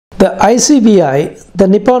The ICEVI, the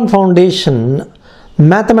Nippon Foundation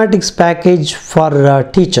Mathematics Package for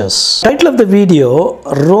Teachers. Title of the video: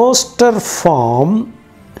 Roster Form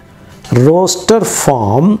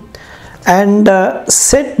and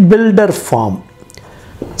Set Builder Form.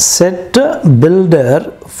 Set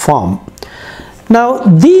Builder Form. Now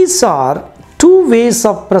these are two ways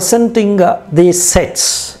of presenting these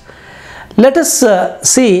sets. Let us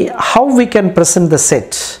see how we can present the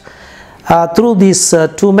set through these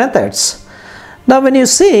two methods. Now when you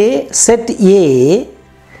say set A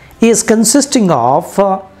is consisting of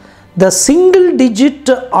the single digit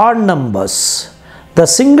odd numbers. The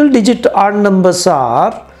single digit odd numbers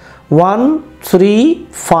are 1, 3,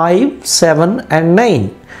 5, 7 and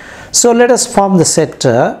 9. So let us form the set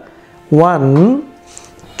 1,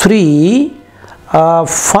 3,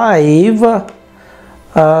 5,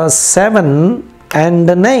 7 and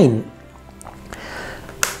 9.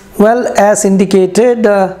 Well, as indicated,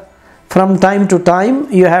 from time to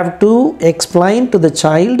time you have to explain to the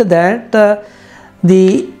child that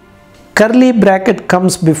the curly bracket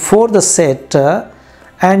comes before the set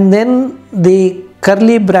and then the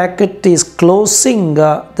curly bracket is closing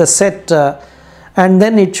the set and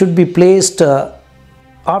then it should be placed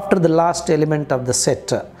after the last element of the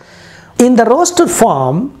set. In the roster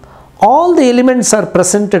form, all the elements are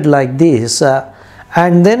presented like this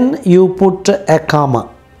and then you put a comma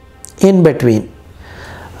in between.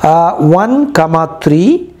 1,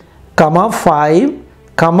 3, 5,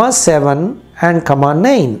 7 and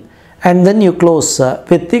 9, and then you close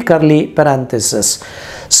with the curly parenthesis.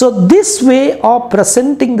 So this way of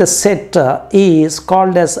presenting the set is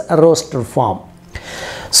called as a roster form.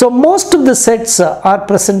 So most of the sets are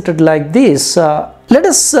presented like this. Let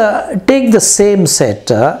us take the same set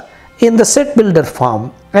in the set builder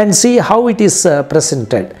form and see how it is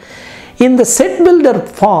presented. In the set builder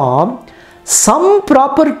form, some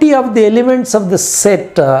property of the elements of the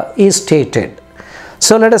set is stated.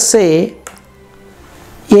 So let us say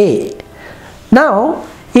A. Now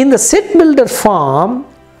in the set builder form,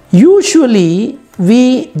 usually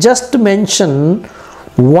we just mention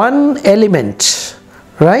one element,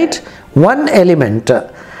 right? One element,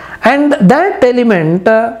 and that element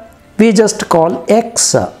we just call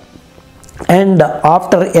X, and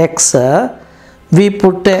after X we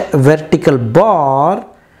put a vertical bar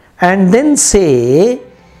and then say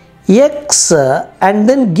X and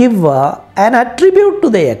then give an attribute to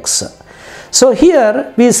the X. So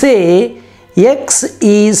here we say X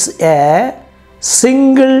is a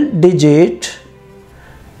single digit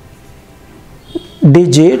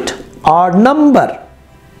odd number.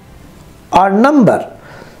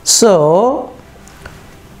 So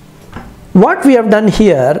what we have done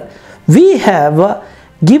here, we have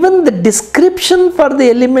given the description for the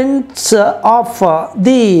elements of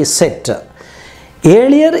the set.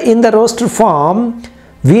 Earlier in the roster form,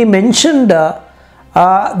 we mentioned the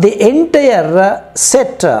entire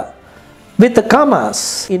set with the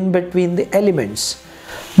commas in between the elements.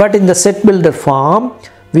 But in the set builder form,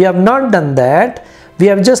 we have not done that. We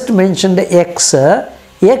have just mentioned X.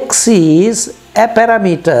 X is a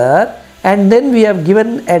parameter, and then we have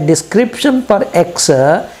given a description for X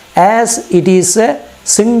as it is a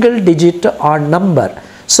single digit odd number.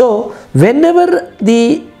 So whenever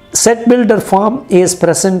the set builder form is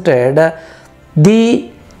presented, the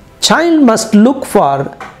child must look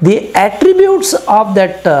for the attributes of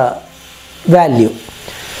that value.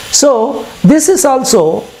 So this is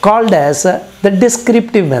also called as the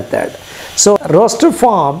descriptive method. So roster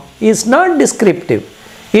form is not descriptive,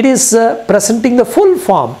 it is presenting the full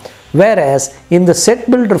form, whereas in the set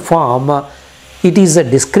builder form it is a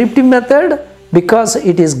descriptive method because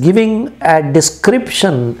it is giving a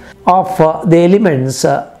description of the elements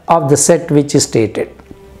of the set which is stated.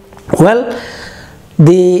 Well,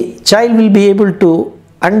 the child will be able to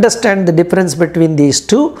understand the difference between these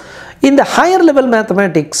two. In the higher level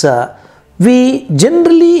mathematics, we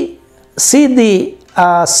generally see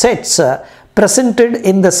the sets presented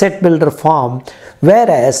in the set builder form,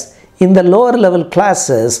 whereas in the lower level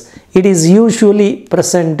classes it is usually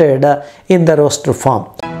presented in the roster form.